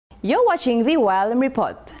You're watching the YLM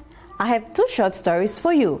Report. I have two short stories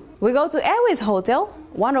for you. We go to Airways Hotel,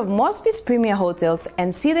 one of Mosbi's premier hotels,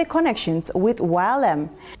 and see the connections with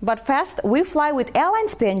YLM. But first, we fly with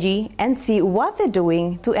Airlines PNG and see what they're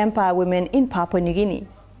doing to empower women in Papua New Guinea.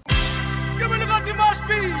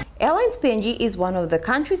 Airlines PNG is one of the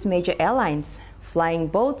country's major airlines, flying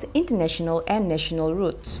both international and national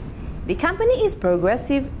routes. The company is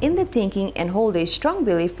progressive in the thinking and holds a strong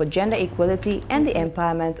belief for gender equality and the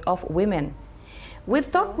empowerment of women.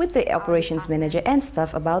 We've talked with the operations manager and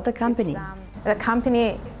staff about the company. The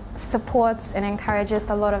company supports and encourages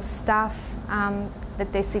a lot of staff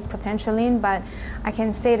that they see potential in, but I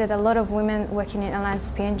can say that a lot of women working in Airlines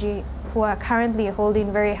PNG who are currently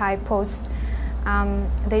holding very high posts,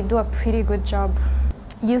 they do a pretty good job.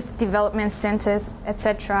 Youth development centers,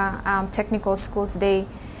 etc., technical schools, they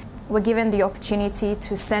were given the opportunity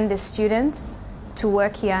to send the students to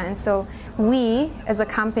work here, and so we as a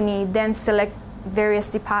company then select various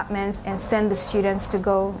departments and send the students to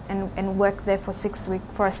go and work there for a 6-week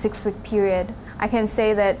period. I can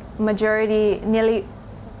say that nearly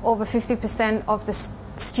over 50% of the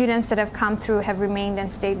students that have come through have remained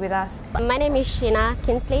and stayed with us. My name is Sheena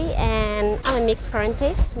Kinsley and I'm a mixed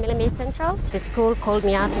parentage, Millamay Central. The school called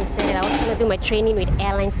me up and said I was going to do my training with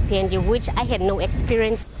Airlines PNG, which I had no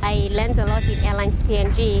experience. I learned a lot with Airlines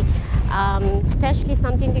PNG, especially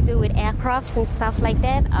something to do with aircrafts and stuff like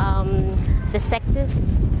that. The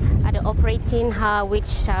sectors are the operating,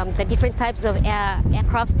 the different types of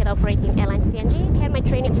aircrafts that operate in Airlines PNG. I had my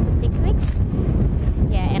training for 6 weeks.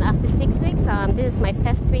 Yeah, and after 6 weeks, this is my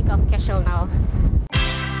first week of casual now.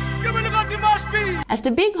 As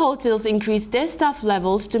the big hotels increase their staff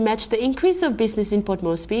levels to match the increase of business in Port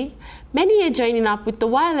Mosbi, many are joining up with the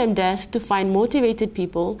YLM desk to find motivated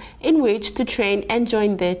people in which to train and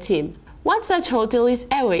join their team. One such hotel is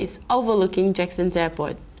Airways, overlooking Jackson's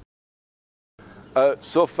airport.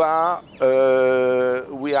 So far,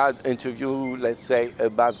 we had interviewed, let's say,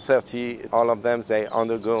 about 30. All of them, they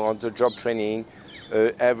undergo on-the-job training.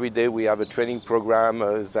 Every day we have a training program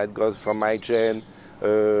that goes from hygiene,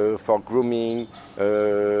 for grooming.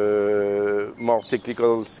 More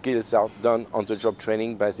technical skills are done on the job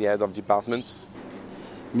training by the head of departments.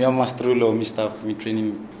 Most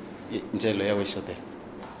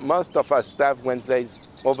of our staff, when they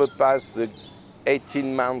overpass the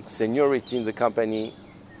 18 months seniority in the company,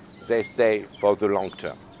 they stay for the long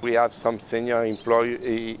term. We have some senior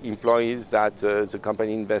employees that the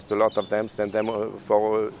company invests a lot of them, send them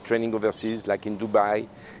for training overseas, like in Dubai,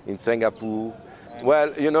 in Singapore.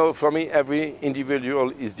 Well, you know, for me, every individual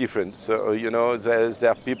is different. So, you know, there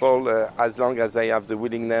are people, as long as they have the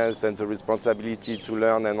willingness and the responsibility to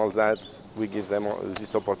learn and all that, we give them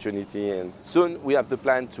this opportunity. And soon we have the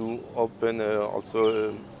plan to open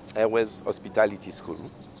also Airways Hospitality School.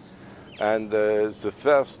 And the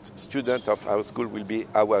first student of our school will be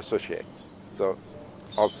our associate. So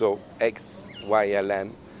also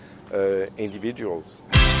ex-YLM individuals.